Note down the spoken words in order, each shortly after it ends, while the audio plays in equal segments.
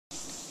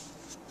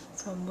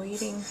So I'm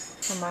waiting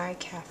for my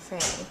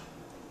cafe.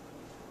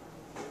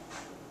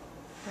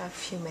 I have a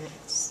few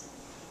minutes.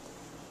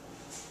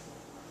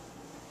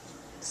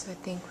 So I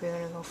think we're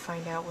gonna go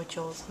find out what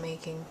Joel's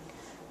making,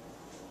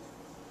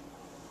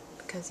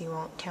 because he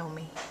won't tell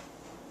me.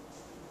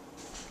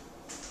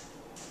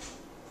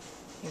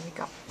 Here we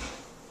go.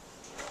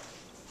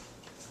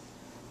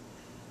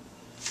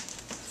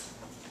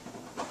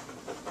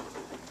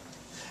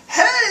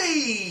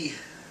 Hey!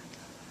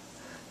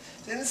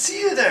 Didn't see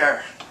you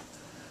there.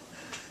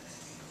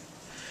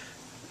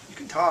 You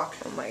can talk.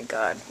 Oh my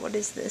god, what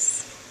is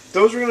this?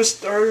 Those were gonna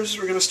start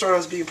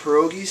as being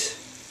pierogies,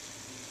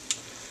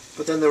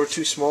 but then they were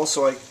too small,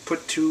 so I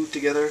put two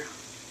together.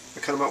 I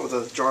cut them out with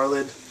a jar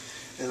lid,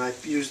 and I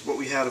used what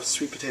we had of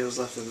sweet potatoes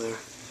left in there,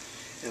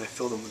 and I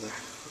filled them with there.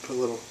 I put a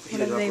little,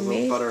 heated it up with a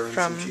little butter and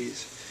some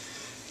cheese.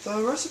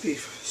 The recipe.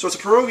 So it's a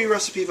pierogi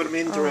recipe, but it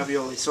made into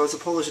ravioli. So it's a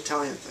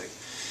Polish-Italian thing.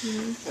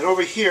 Mm-hmm. And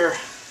over here,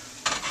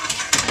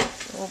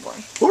 oh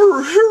boy.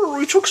 Over here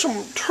we took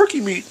some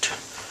turkey meat,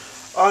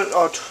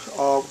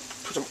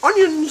 put some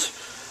onions,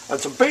 and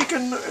some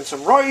bacon, and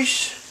some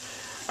rice,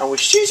 and we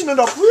seasoned it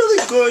up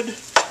really good,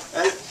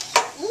 and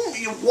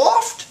you're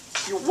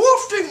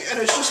wafting, and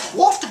it's just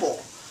waftable.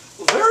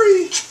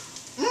 Very,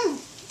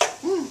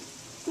 oh,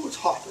 it's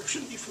hot. There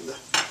shouldn't be from there.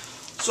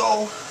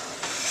 So,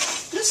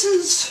 this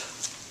is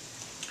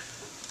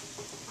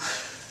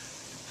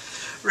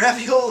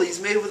raviolis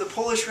made with a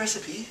Polish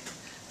recipe,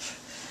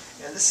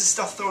 and this is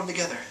stuff thrown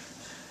together,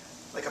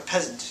 like a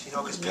peasant, you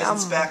know, because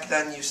peasants back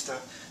then used to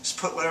just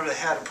put whatever they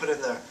had and put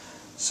in there.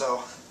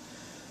 So,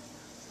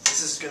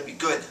 this is going to be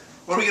good.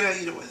 What are we going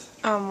to eat it with?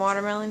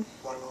 Watermelon.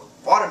 Watermelon.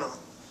 Watermelon.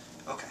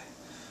 Okay.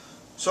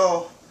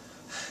 So,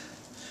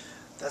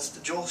 that's the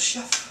Joel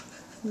Chef.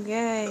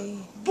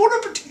 Yay. Bon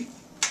appetit.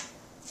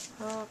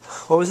 Oh.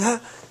 What was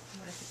that?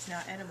 What if it's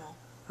not edible?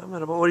 I'm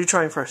edible. What are you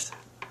trying first?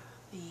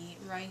 The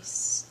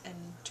rice and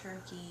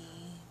turkey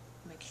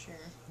mixture.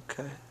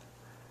 Okay.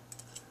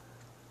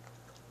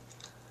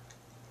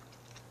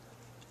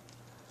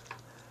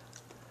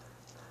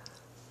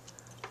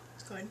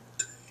 It's good.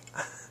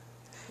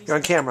 You're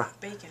on camera.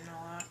 Bacon and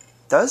all that.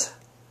 Does?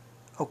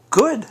 Oh,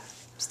 good.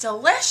 It's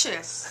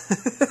delicious.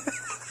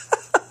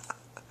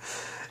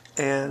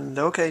 And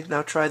okay,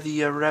 now try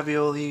the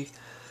ravioli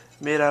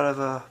made out of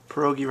a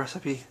pierogi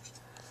recipe,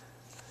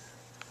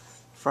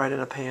 fried in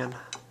a pan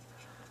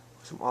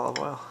with some olive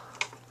oil.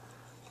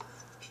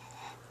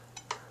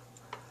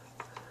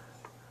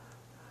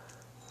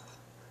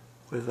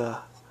 With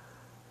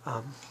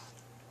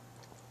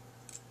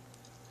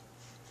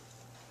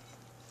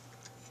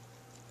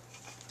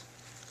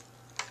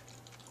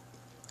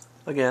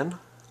again.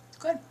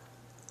 Good.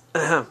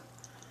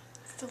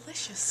 It's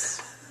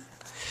delicious.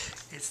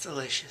 It's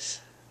delicious.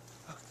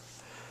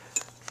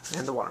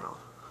 And the watermelon.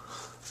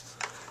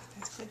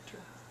 That's good too.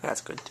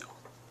 That's good too.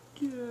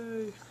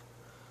 Yay.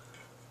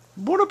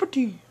 Bon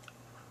appetit.